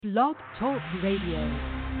Blog Talk Radio.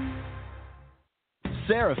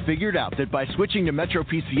 Sarah figured out that by switching to Metro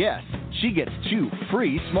PCS, she gets 2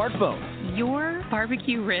 free smartphones. Your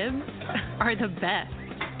barbecue ribs are the best.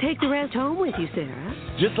 Take the rest home with you,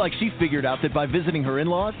 Sarah. Just like she figured out that by visiting her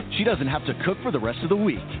in-laws, she doesn't have to cook for the rest of the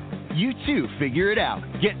week. You too figure it out.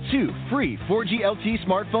 Get 2 free 4G LTE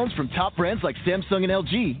smartphones from top brands like Samsung and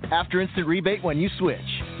LG after instant rebate when you switch.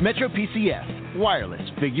 Metro PCS. Wireless.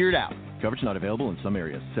 Figure it out. Coverage not available in some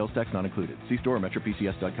areas. Sales tax not included. See store or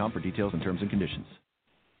metropcs.com for details and terms and conditions.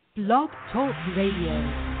 Blog Talk Radio.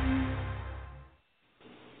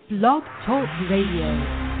 Blog Talk Radio.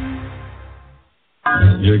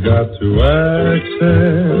 You got to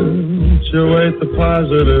accentuate the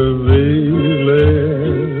positive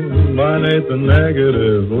feeling. Mine ain't the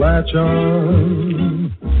negative. Latch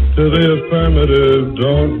on to the affirmative.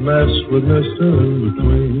 Don't mess with Mr.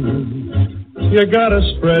 In-Between. You gotta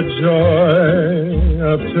spread joy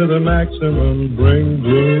up to the maximum. Bring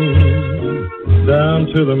gloom down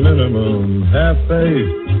to the minimum. Have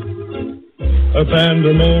faith. A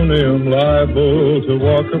pandemonium liable to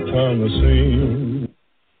walk upon the scene.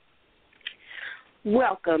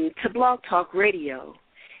 Welcome to Blog Talk Radio,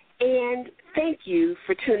 and thank you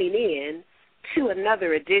for tuning in to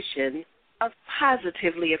another edition of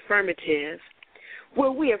Positively Affirmative,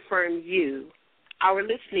 where we affirm you, our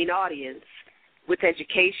listening audience, with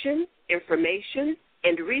education, information,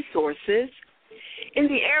 and resources in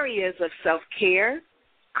the areas of self-care,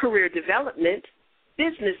 career development,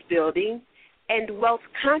 business building, and wealth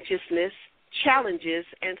consciousness, challenges,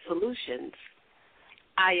 and solutions.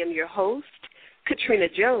 I am your host, Katrina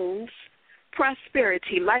Jones,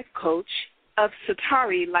 Prosperity Life Coach of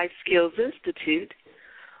Satari Life Skills Institute,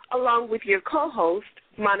 along with your co-host,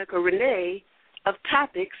 Monica Renee, of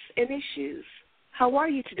Topics and Issues. How are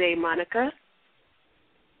you today, Monica?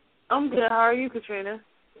 I'm good. How are you, Katrina?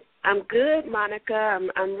 I'm good, Monica.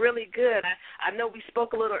 I'm really good. I know we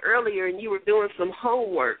spoke a little earlier and you were doing some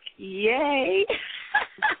homework. Yay.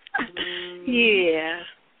 Yeah,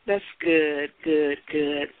 that's good.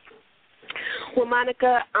 Well,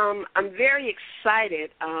 Monica, I'm very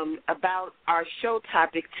excited about our show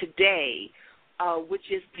topic today, which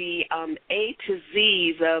is the A to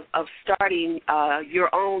Z's of starting your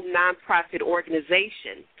own nonprofit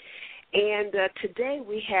organization. And today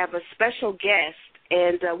we have a special guest,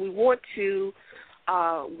 and we want to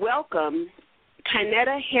welcome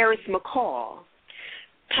Tynnetta Harris-McCall.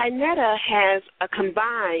 Tynnetta has a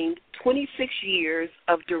combined 26 years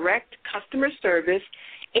of direct customer service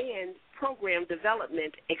and program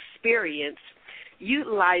development experience,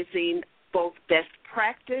 utilizing both best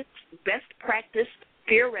practice,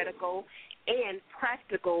 theoretical, and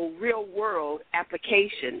practical real-world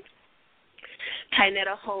applications.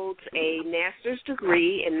 Tynnetta holds a master's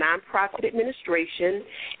degree in nonprofit administration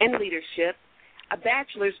and leadership, a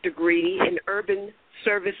bachelor's degree in urban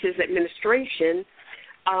services administration.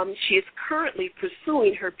 She is currently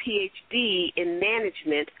pursuing her PhD in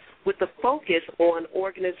management with a focus on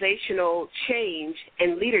organizational change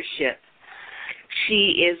and leadership.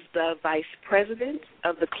 She is the vice president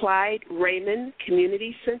of the Clyde Raymond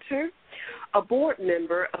Community Center, a board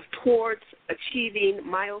member of Towards Achieving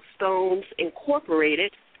Milestones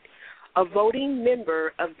Incorporated, a voting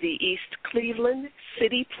member of the East Cleveland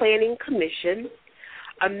City Planning Commission,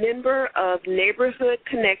 a member of Neighborhood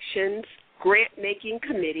Connections Grant-Making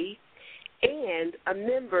Committee, and a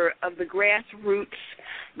member of the Grassroots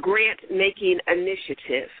Grant-Making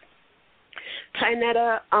Initiative.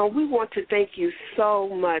 Tynnetta, we want to thank you so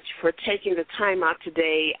much for taking the time out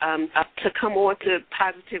today to come on to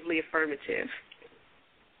Positively Affirmative.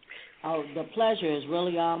 Oh, the pleasure is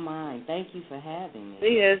really all mine. Thank you for having me.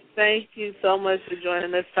 Yes, thank you so much for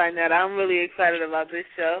joining us, Tynnetta. I'm really excited about this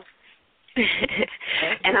show.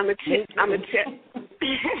 And I'm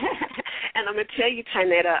gonna tell you,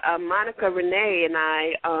 Tynnetta, Monica Renee and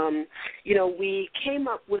I, we came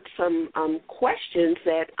up with some questions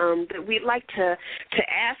that we'd like to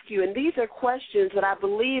ask you, and these are questions that I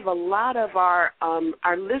believe a lot of our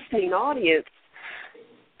listening audience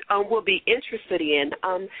will be interested in.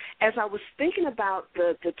 As I was thinking about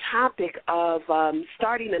the topic of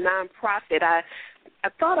starting a nonprofit, I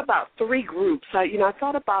thought about 3 groups. I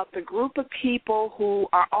thought about the group of people who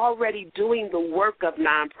are already doing the work of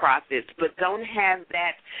nonprofits but don't have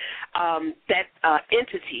that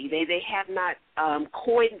entity. They have not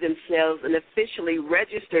coined themselves and officially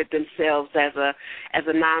registered themselves as a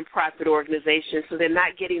nonprofit organization, so they're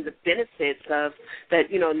not getting the benefits of that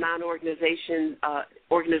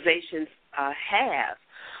organizations have.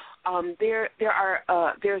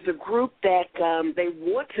 there's a group that they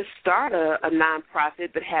want to start a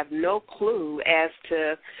nonprofit but have no clue as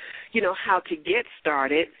to, how to get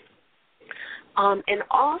started. And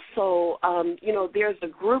also, there's a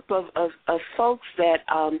group of folks that,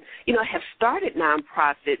 have started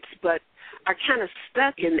nonprofits but are kind of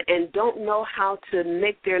stuck and don't know how to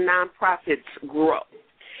make their nonprofits grow.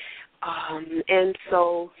 And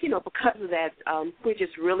so, because of that, we're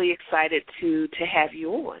just really excited to have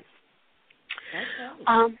you on.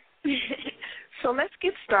 Okay. So let's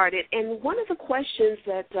get started. And one of the questions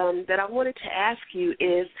that I wanted to ask you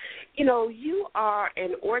is, you are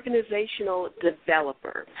an organizational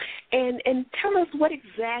developer, and tell us what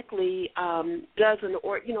exactly does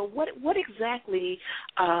what exactly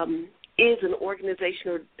is an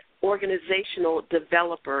organizational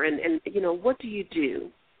developer, and what do you do?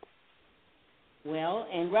 Well,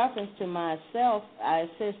 in reference to myself, I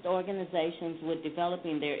assist organizations with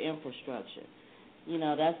developing their infrastructure.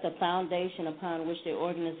 That's the foundation upon which their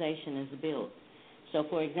organization is built. So,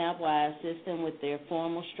 for example, I assist them with their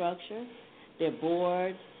formal structure, their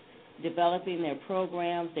boards, developing their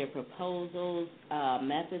programs, their proposals,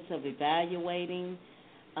 methods of evaluating,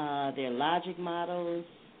 their logic models,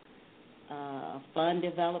 fund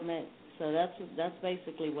development. So that's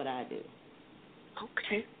basically what I do.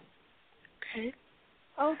 Okay.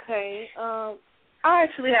 I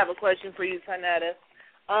actually have a question for you, Tynnetta.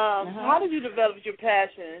 How did you develop your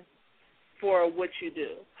passion for what you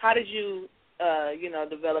do? How did you,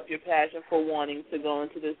 develop your passion for wanting to go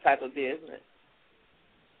into this type of business?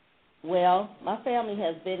 Well, my family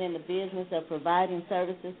has been in the business of providing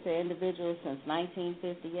services to individuals since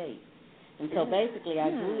 1958. And so basically I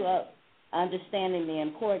grew up understanding the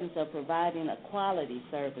importance of providing a quality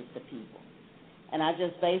service to people. And I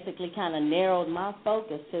just basically kind of narrowed my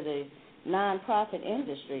focus to the nonprofit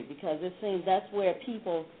industry because it seems that's where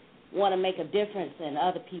people want to make a difference in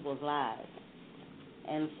other people's lives.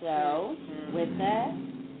 And so with that,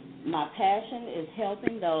 my passion is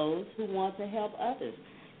helping those who want to help others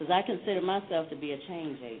because I consider myself to be a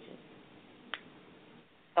change agent.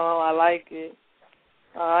 Oh, I like it.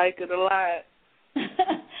 I like it a lot.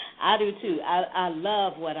 I do too. I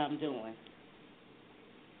love what I'm doing.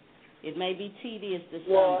 It may be tedious to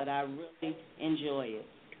some, but I really enjoy it.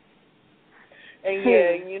 And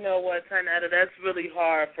yeah, you know what, Tynnetta, that's really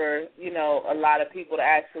hard for, a lot of people to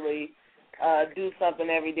actually do something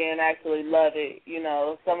every day and actually love it.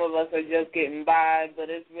 Some of us are just getting by, but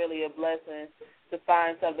it's really a blessing to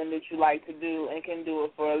find something that you like to do and can do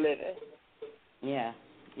it for a living. Yeah,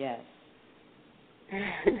 yes.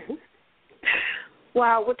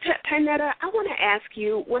 Wow, well, Tynnetta, I want to ask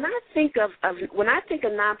you, when I think of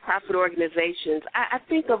nonprofit organizations, I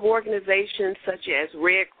think of organizations such as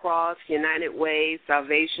Red Cross, United Way,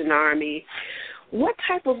 Salvation Army. What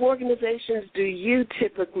type of organizations do you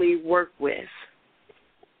typically work with?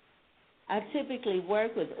 I typically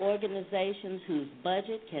work with organizations whose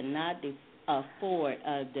budget cannot afford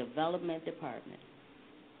a development department.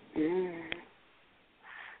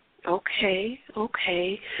 Okay.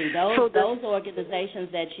 See, those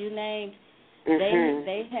organizations that you named,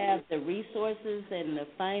 they have the resources and the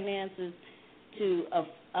finances to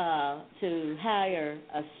hire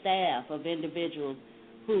a staff of individuals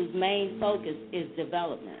whose main focus is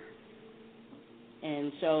development.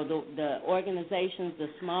 And so the organizations, the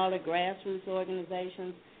smaller grassroots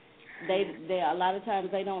organizations, they a lot of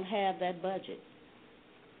times they don't have that budget.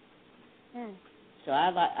 So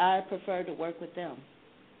I prefer to work with them.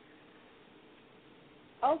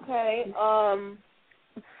 Okay.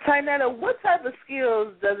 Tynnetta, what type of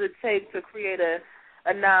skills does it take to create a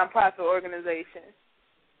nonprofit organization?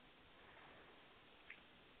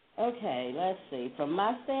 Okay, let's see. From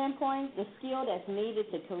my standpoint, the skill that's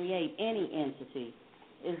needed to create any entity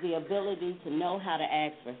is the ability to know how to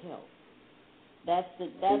ask for help. That's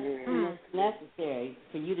necessary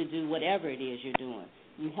for you to do whatever it is you're doing.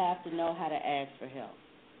 You have to know how to ask for help.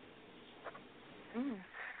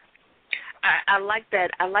 I like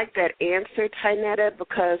that. I like that answer, Tynnetta,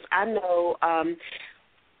 because I know.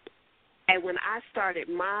 And when I started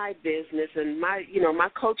my business and my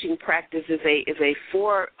coaching practice is a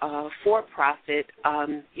for-profit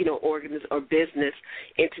or business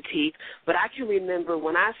entity. But I can remember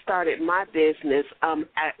when I started my business,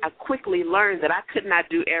 I quickly learned that I could not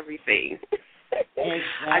do everything.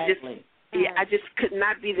 Exactly. I just could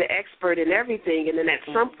not be the expert in everything. And then at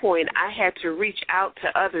some point, I had to reach out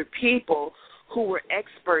to other people who were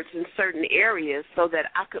experts in certain areas so that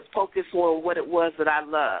I could focus on what it was that I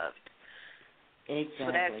loved.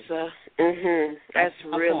 Exactly. So that's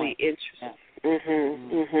really interesting.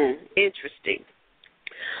 Interesting.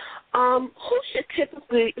 Who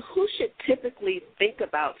should typically think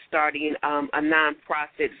about starting a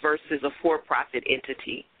nonprofit versus a for-profit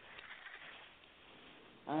entity?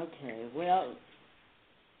 Okay, well,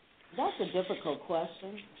 that's a difficult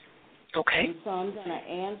question. Okay. And so I'm going to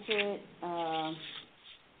answer it.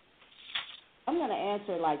 I'm going to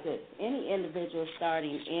answer it like this. Any individual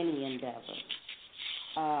starting any endeavor,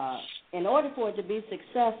 in order for it to be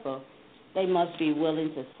successful, they must be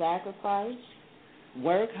willing to sacrifice,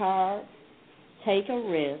 work hard, take a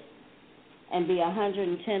risk, and be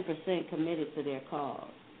 110% committed to their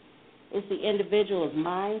cause. It's the individual's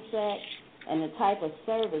mindset and the type of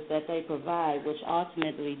service that they provide which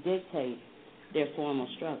ultimately dictates their formal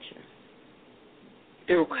structure.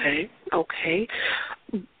 Okay.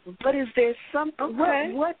 But is there something?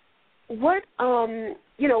 Okay. What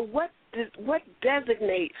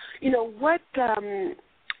designates?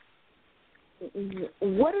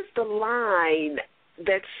 What is the line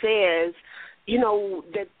that says,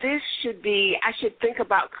 that this should be, I should think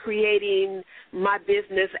about creating my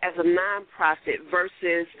business as a nonprofit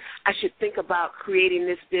versus I should think about creating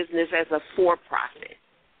this business as a for-profit?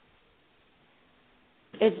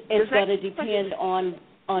 It's going to depend on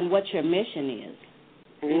what your mission is.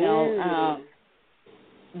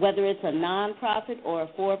 Whether it's a nonprofit or a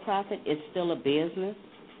for-profit, it's still a business.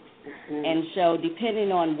 Mm-hmm. And so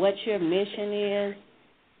depending on what your mission is,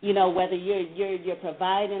 whether you're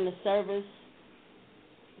providing the service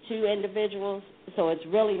to individuals, so it's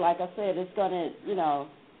really, like I said, it's going to,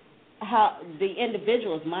 how the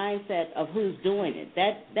individual's mindset of who's doing it,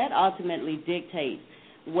 that ultimately dictates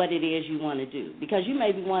what it is you want to do. Because you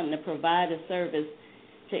may be wanting to provide a service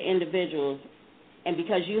to individuals, and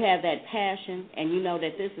because you have that passion and you know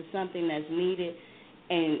that this is something that's needed,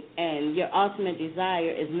 and your ultimate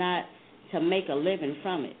desire is not to make a living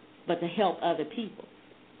from it, but to help other people.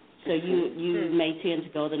 So you may tend to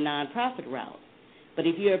go the nonprofit route. But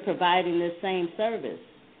if you're providing this same service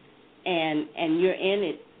and you're in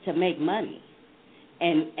it to make money,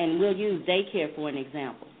 and we'll use daycare for an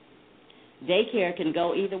example. Daycare can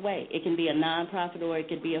go either way. It can be a nonprofit or it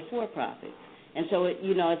could be a for-profit. And so,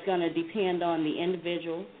 it's going to depend on the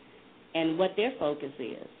individual and what their focus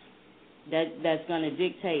is. That's going to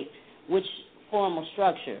dictate which formal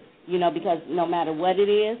structure, because no matter what it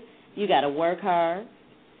is, you got to work hard,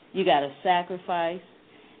 you got to sacrifice,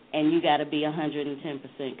 and you got to be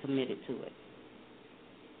 110% committed to it.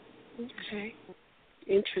 Okay.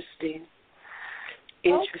 Interesting.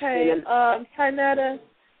 Okay, Tynnetta,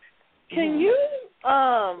 can you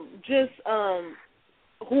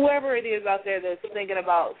whoever it is out there that's thinking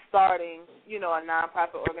about starting, a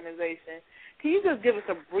nonprofit organization, can you just give us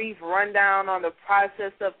a brief rundown on the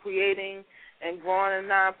process of creating and growing a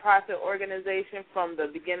nonprofit organization from the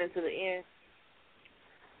beginning to the end?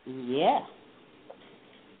 Yeah.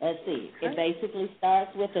 Let's see. Okay. It basically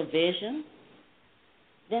starts with a vision.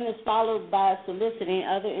 Then it's followed by soliciting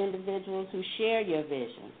other individuals who share your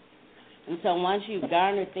vision. And so once you've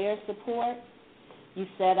garnered their support, you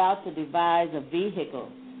set out to devise a vehicle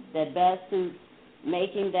that best suits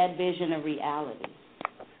making that vision a reality.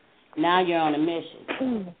 Now you're on a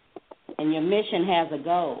mission, and your mission has a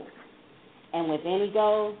goal. And with any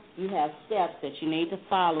goal, you have steps that you need to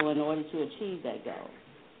follow in order to achieve that goal.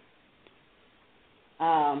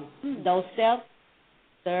 Those steps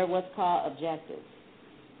serve what's called objectives.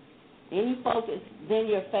 Then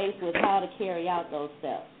you're faced with how to carry out those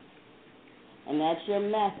steps. And that's your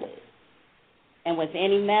method. And with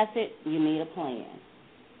any method, you need a plan.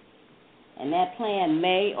 And that plan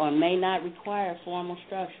may or may not require formal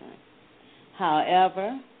structuring.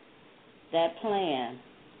 However, that plan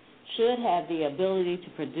should have the ability to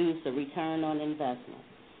produce a return on investment,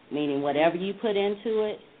 meaning whatever you put into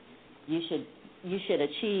it, you should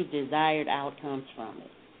achieve desired outcomes from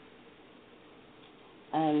it.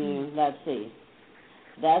 Let's see.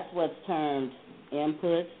 That's what's termed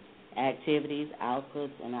inputs, activities,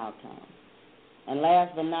 outputs, and outcomes. And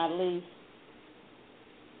last but not least,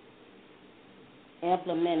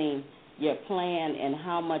 implementing your plan and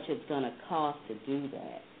how much it's going to cost to do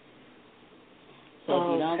that. So if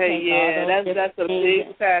you don't take all those that's a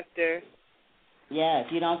big factor. Yeah,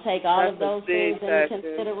 if you don't take all of those things into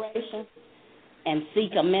consideration and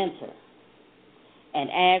seek a mentor and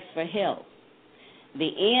ask for help,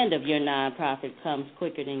 the end of your nonprofit comes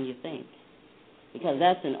quicker than you think, because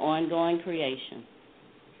that's an ongoing creation.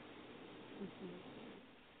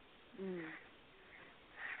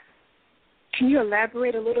 Can you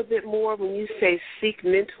elaborate a little bit more when you say seek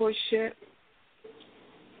mentorship?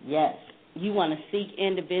 Yes. You want to seek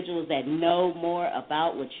individuals that know more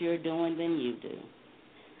about what you're doing than you do.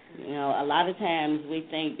 You know, a lot of times we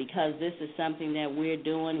think because this is something that we're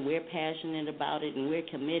doing, we're passionate about it, and we're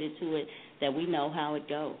committed to it, that we know how it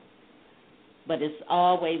goes. But it's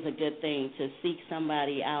always a good thing to seek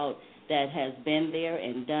somebody out that has been there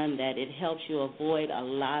and done that. It helps you avoid a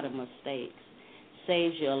lot of mistakes,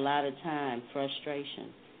 saves you a lot of time,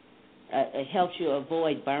 frustration. It helps you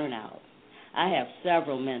avoid burnout. I have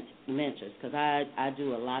several mentors because I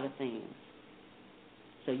do a lot of things.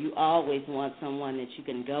 So you always want someone that you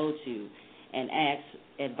can go to and ask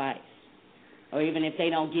advice. Or even if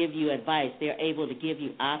they don't give you advice, they're able to give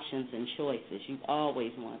you options and choices. You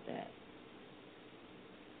always want that.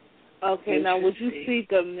 Okay, now would you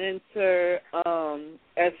seek a mentor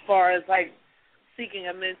as far as, like, seeking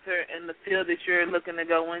a mentor in the field that you're looking to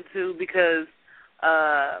go into? Because,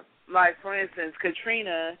 like, for instance,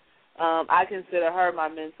 Katrina, I consider her my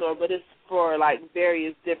mentor, but it's for, like,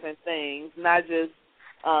 various different things, not just,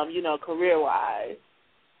 you know, career-wise.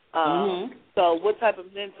 So what type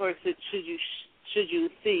of mentor should you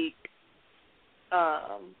seek,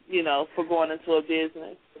 you know, for going into a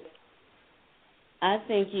business? I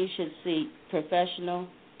think you should seek professional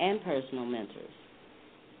and personal mentors,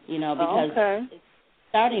 you know, because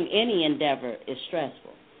starting any endeavor is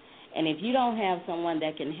stressful. And if you don't have someone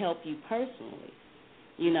that can help you personally,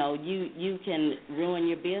 you know, you can ruin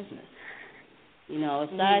your business. You know,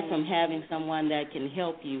 aside from having someone that can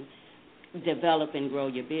help you develop and grow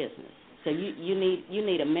your business. So you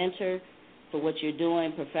need a mentor for what you're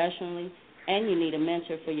doing professionally, and you need a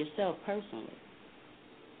mentor for yourself personally.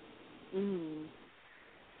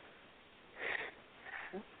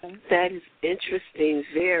 That is interesting,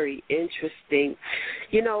 very interesting.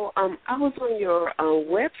 You know, I was on your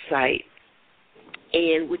website,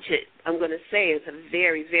 and I'm going to say is a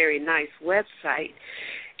very, very nice website.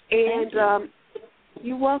 And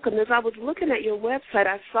you're welcome. As I was looking at your website,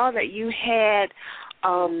 I saw that you had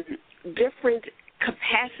different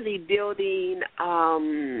capacity building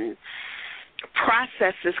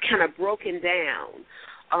processes kind of broken down.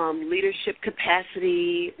 Leadership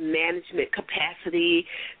capacity, management capacity,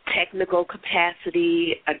 technical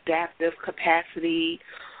capacity, adaptive capacity,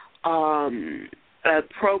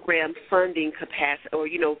 program funding capacity, or,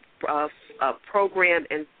 you know, program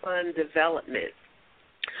and fund development.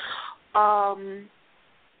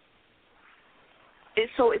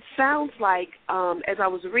 So it sounds like, as I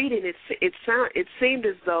was reading, it seemed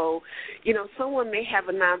as though, you know, someone may have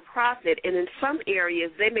a nonprofit, and in some areas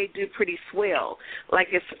they may do pretty swell. Like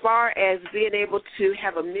as far as being able to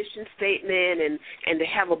have a mission statement and to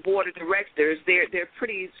have a board of directors, they're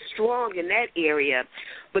pretty strong in that area.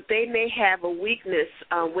 But they may have a weakness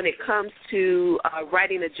when it comes to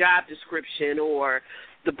writing a job description or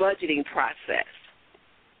the budgeting process.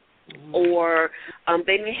 Or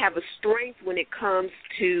they may have a strength when it comes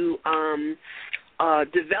to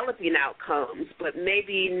developing outcomes, but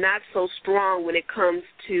maybe not so strong when it comes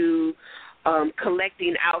to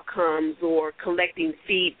collecting outcomes or collecting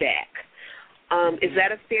feedback. Is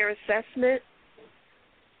that a fair assessment?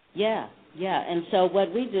 Yeah. And so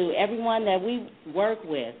what we do, everyone that we work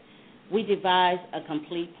with, we devise a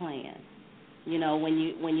complete plan. You know, when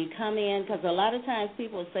you come in, because a lot of times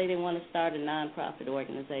people say they want to start a nonprofit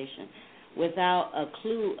organization without a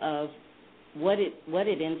clue of what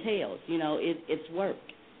it entails. You know, it's work.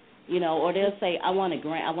 You know, or they'll say, I want a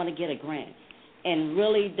grant, I want to get a grant, and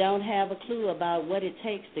really don't have a clue about what it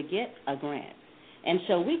takes to get a grant. And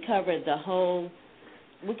so we cover the whole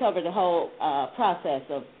process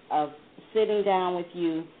of sitting down with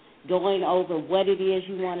you, going over what it is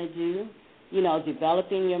you want to do. You know,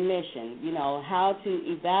 developing your mission, you know, how to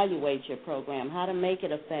evaluate your program, how to make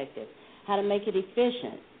it effective, how to make it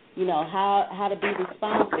efficient, you know, how to be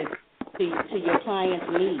responsive to your client's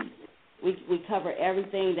needs. We cover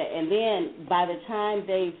everything and then by the time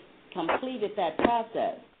they've completed that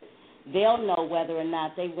process, they'll know whether or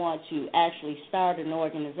not they want to actually start an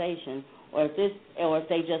organization or if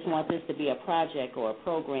they just want this to be a project or a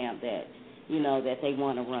program that, you know, that they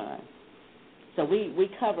want to run. So we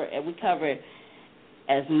cover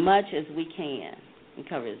as much as we can. We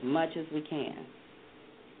cover as much as we can.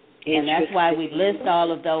 And that's why we list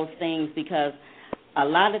all of those things, because a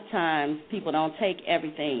lot of times people don't take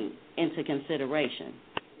everything into consideration.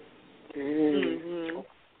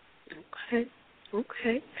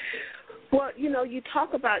 Okay. Well, you know, you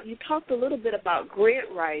talked a little bit about grant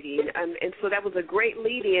writing, and so that was a great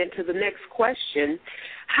lead-in to the next question.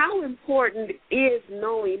 How important is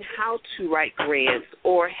knowing how to write grants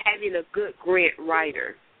or having a good grant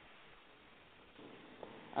writer?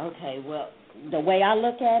 Okay, well, the way I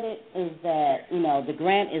look at it is that, you know, the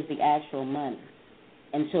grant is the actual money.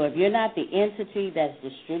 And so if you're not the entity that's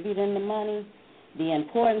distributing the money, The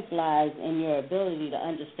importance lies in your ability to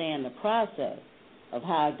understand the process of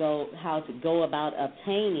how to go about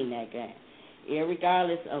obtaining that grant,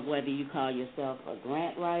 irregardless of whether you call yourself a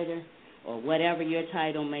grant writer or whatever your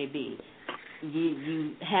title may be.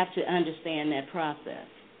 You have to understand that process,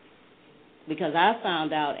 because I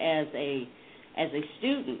found out as a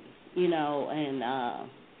student, you know, and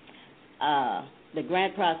the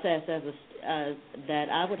grant process that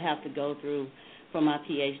I would have to go through for my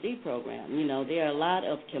PhD program. You know, there are a lot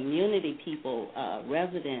of community people,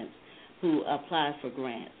 residents, who apply for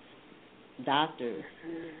grants, doctors,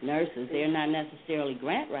 nurses. They're not necessarily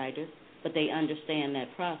grant writers, but they understand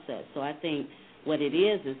that process. So I think what it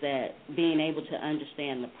is that being able to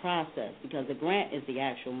understand the process, because the grant is the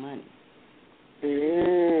actual money.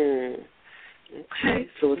 Okay,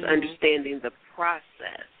 so it's understanding the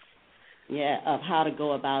process. Yeah, of how to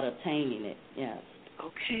go about obtaining it, yes.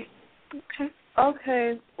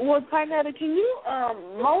 Okay. Well, Tynnetta, can you,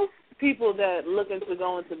 most people that looking to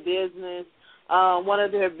go into business, one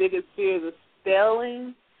of their biggest fears is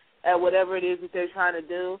failing at whatever it is that they're trying to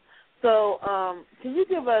do. So can you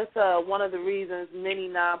give us one of the reasons many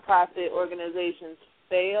nonprofit organizations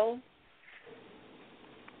fail?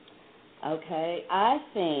 Okay. I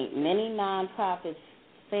think many nonprofits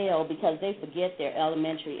fail because they forget their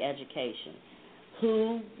elementary education.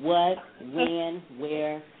 Who, what, when,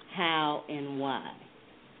 where, how, and why.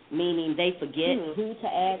 Meaning they forget who to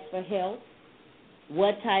ask for help,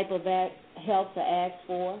 what type of help to ask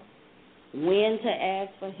for, when to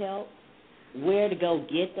ask for help, where to go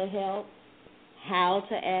get the help, how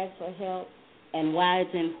to ask for help, and why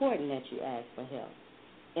it's important that you ask for help.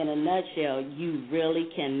 In a nutshell, you really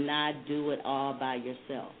cannot do it all by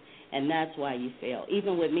yourself, and that's why you fail.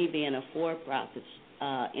 Even with me being a for-profit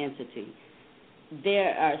entity,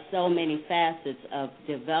 there are so many facets of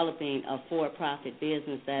developing a for-profit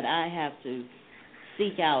business that I have to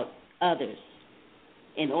seek out others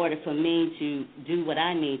in order for me to do what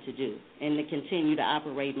I need to do and to continue to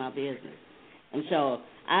operate my business. And so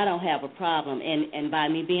I don't have a problem. And by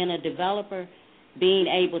me being a developer, being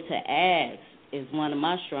able to ask is one of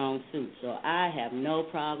my strong suits. So I have no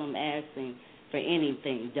problem asking for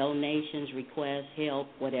anything, donations, requests, help,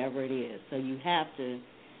 whatever it is. So you have to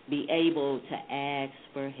be able to ask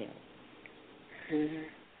for help.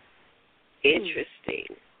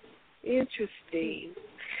 Interesting.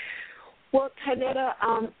 Well,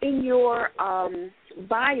 Tynnetta, in your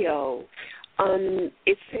bio,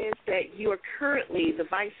 it says that you are currently the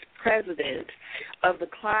vice president of the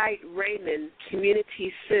Clyde Raymond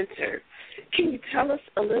Community Center. Can you tell us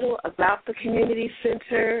a little about the Community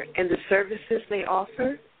Center and the services they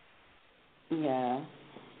offer? Yeah.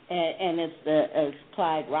 And it's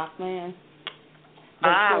Clyde Rockman.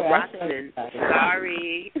 Rockman.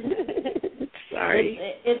 Sorry.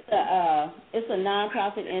 It's a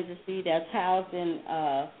nonprofit entity that's housed in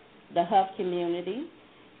the Huff community,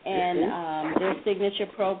 and their signature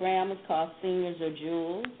program is called Seniors Are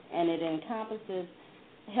Jewels, and it encompasses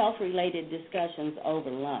health-related discussions over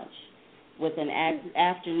lunch with an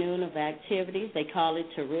afternoon of activities. They call it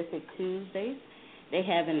Terrific Tuesdays. They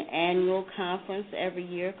have an annual conference every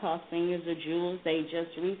year called Seniors Are Jewels. They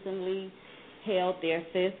just recently held their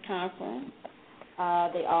 5th conference.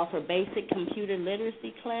 They offer basic computer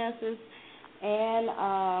literacy classes, and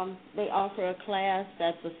they offer a class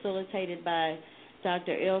that's facilitated by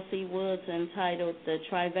Dr. L.C. Woods entitled The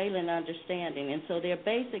Trivalent Understanding. And so their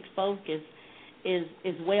basic focus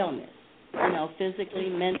is wellness, physically,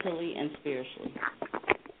 mentally, and spiritually.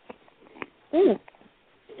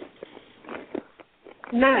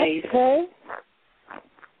 Nice. Okay,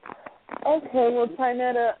 well,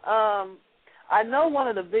 Tynnetta, I know one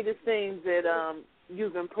of the biggest things that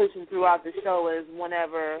you've been pushing throughout the show is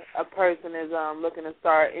whenever a person is looking to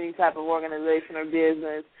start any type of organization or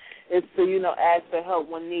business, is to, ask for help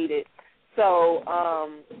when needed. So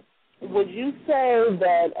would you say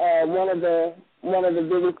that one of the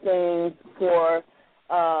biggest things for,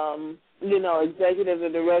 executives or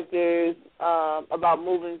directors about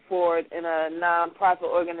moving forward in a nonprofit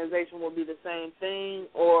organization will be the same thing,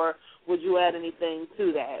 or would you add anything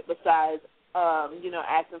to that besides,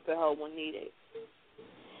 asking for help when needed?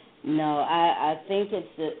 No, I think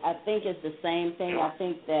it's the same thing. I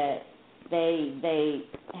think that they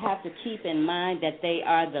have to keep in mind that they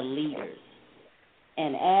are the leaders,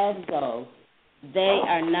 and as though they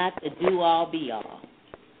are not the do-all, be-all.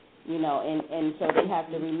 And so they have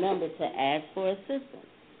to remember to ask for assistance.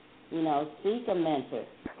 Seek a mentor.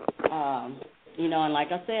 And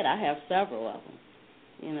like I said, I have several of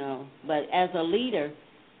them. But as a leader,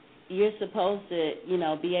 you're supposed to,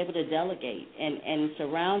 be able to delegate and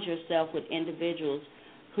surround yourself with individuals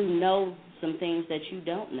who know some things that you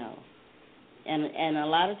don't know. And a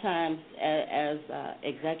lot of times as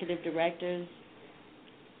executive directors,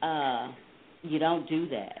 you don't do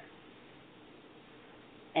that.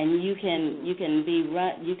 And you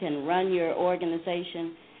can run your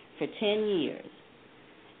organization for 10 years,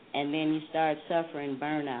 and then you start suffering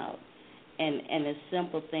burnout. And it's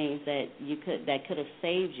simple things that could have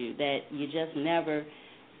saved you, that you just never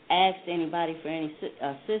asked anybody for any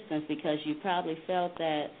assistance because you probably felt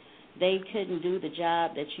that they couldn't do the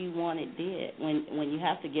job that you wanted did. When you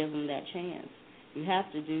have to give them that chance, you have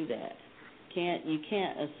to do that. You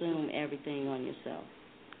can't assume everything on yourself.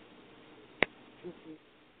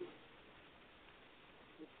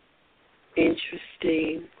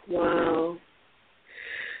 Interesting. Wow.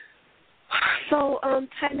 So,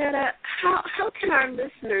 Tynnetta, how can our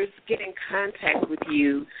listeners get in contact with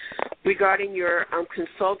you regarding your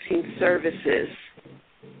consulting services?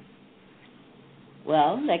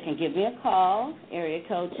 Well, they can give me a call, area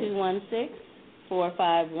code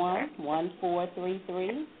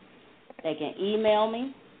 216-451-1433. They can email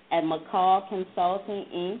me at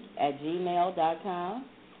mccallconsultinginc@gmail.com,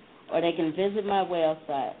 or they can visit my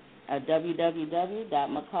website at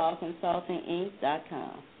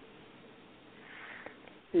www.mccallconsultinginc.com.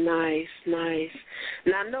 Nice.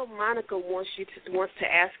 Now, I know Monica wants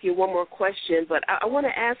to ask you one more question, but I want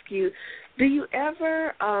to ask you: Do you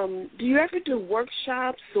ever do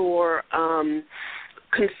workshops or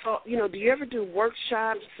consult? Do you ever do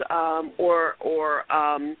workshops or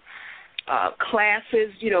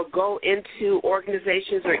classes? Go into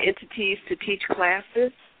organizations or entities to teach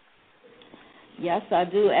classes? Yes, I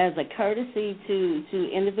do. As a courtesy to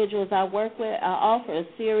individuals I work with, I offer a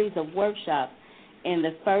series of workshops in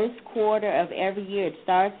the first quarter of every year. It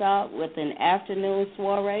starts out with an afternoon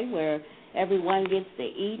soiree where everyone gets to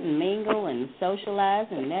eat and mingle and socialize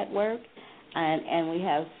and network, and we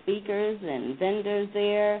have speakers and vendors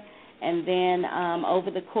there. And then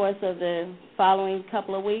over the course of the following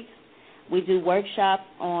couple of weeks, we do workshops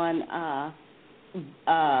on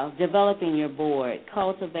developing your board,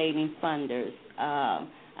 cultivating funders,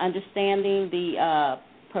 understanding the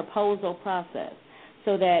proposal process,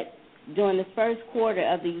 so that during the first quarter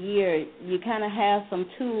of the year, you kind of have some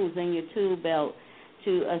tools in your tool belt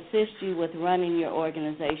to assist you with running your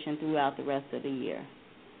organization throughout the rest of the year.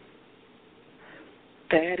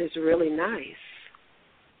 That is really nice.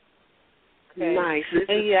 Okay. Nice.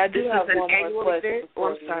 I do have one more question. Oh,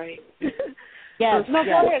 I'm sorry. Yes, no,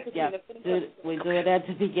 go ahead. We do it at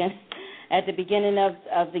the beginning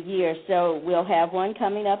of the year. So we'll have one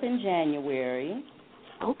coming up in January.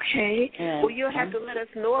 Okay. And, well, you'll have to let us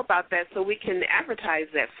know about that so we can advertise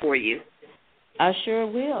that for you. I sure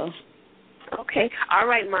will. Okay. All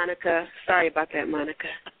right, Monica. Sorry about that, Monica.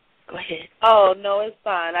 Go ahead. Oh, no, it's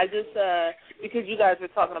fine. I just, because you guys were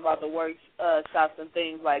talking about the workshops and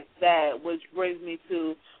things like that, which brings me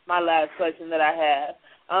to my last question that I have.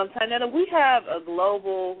 Tynnetta, we have a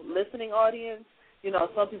global listening audience.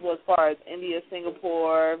 Some people as far as India,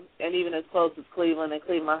 Singapore, and even as close as Cleveland and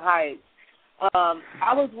Cleveland Heights.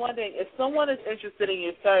 I was wondering if someone is interested in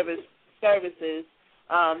your services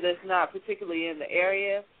that's not particularly in the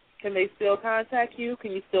area, can they still contact you?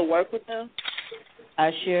 Can you still work with them?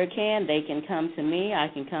 I sure can. They can come to me. I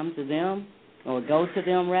can come to them, or go to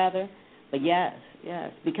them rather. But yes,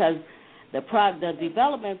 because the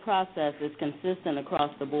development process is consistent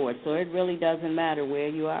across the board, so it really doesn't matter where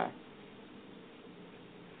you are.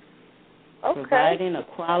 Okay. Providing a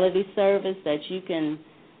quality service that you can,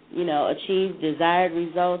 achieve desired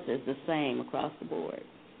results is the same across the board.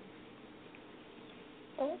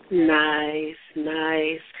 Nice.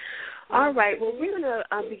 All right, well, we're going to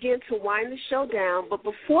begin to wind the show down, but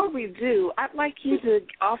before we do, I'd like you to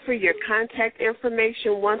offer your contact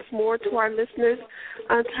information once more to our listeners,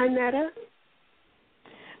 Tynnetta.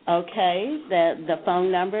 Okay, the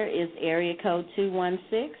phone number is area code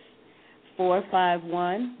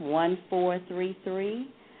 216-451-1433.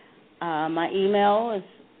 My email is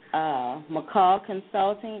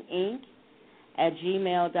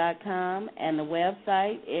mccallconsultinginc@gmail.com, and the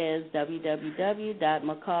website is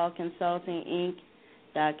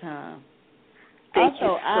www.mccallconsultinginc.com.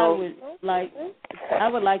 Also, I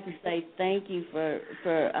would like to say thank you for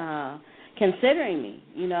considering me.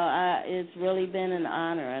 It's really been an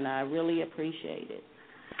honor, and I really appreciate it.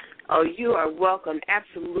 Oh, you are welcome.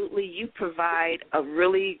 Absolutely. You provide a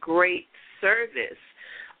really great service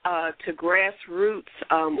to grassroots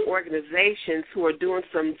organizations who are doing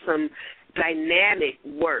some dynamic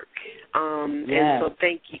work. And so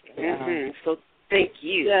thank you. So thank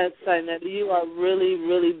you. Yes, Tynnetta, you are really,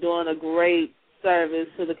 really doing a great service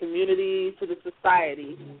to the community, to the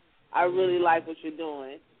society. I really like what you're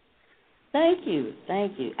doing. Thank you. I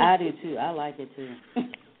do too. I like it too.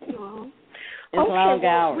 Well, It's long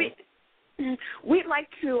hours. We'd like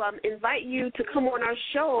to invite you to come on our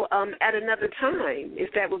show at another time,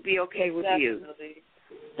 if that would be okay with you.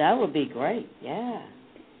 That would be great, yeah.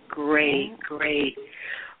 Great.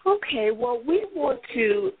 Okay, well, we want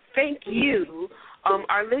to thank you,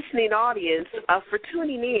 our listening audience, for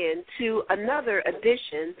tuning in to another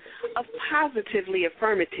edition of Positively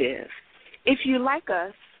Affirmative. If you like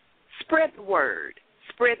us, spread the word.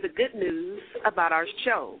 Spread the good news about our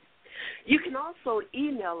show. You can also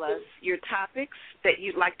email us your topics that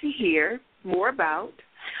you'd like to hear more about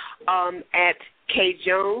at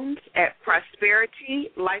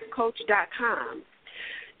kjones@prosperitylifecoach.com.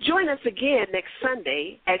 Join us again next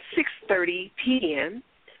Sunday at 6:30 p.m.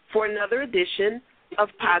 for another edition of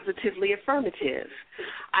Positively Affirmative.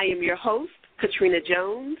 I am your host, Katrina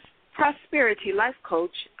Jones, Prosperity Life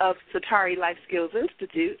Coach of Satari Life Skills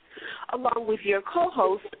Institute, along with your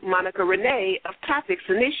co-host, Monica Renee of Topics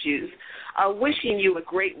and Issues, wishing you a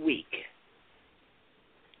great week.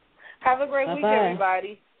 Have a great week,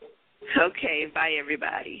 everybody. Okay, bye,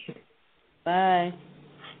 everybody. Bye.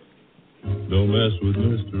 Don't mess with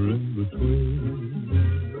Mr. In Between.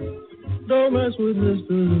 Don't mess with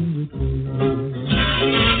Mr. In Between.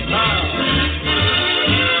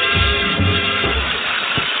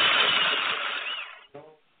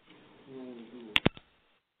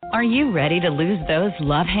 Are you ready to lose those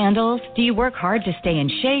love handles? Do you work hard to stay in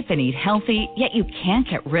shape and eat healthy, yet you can't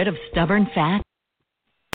get rid of stubborn fat?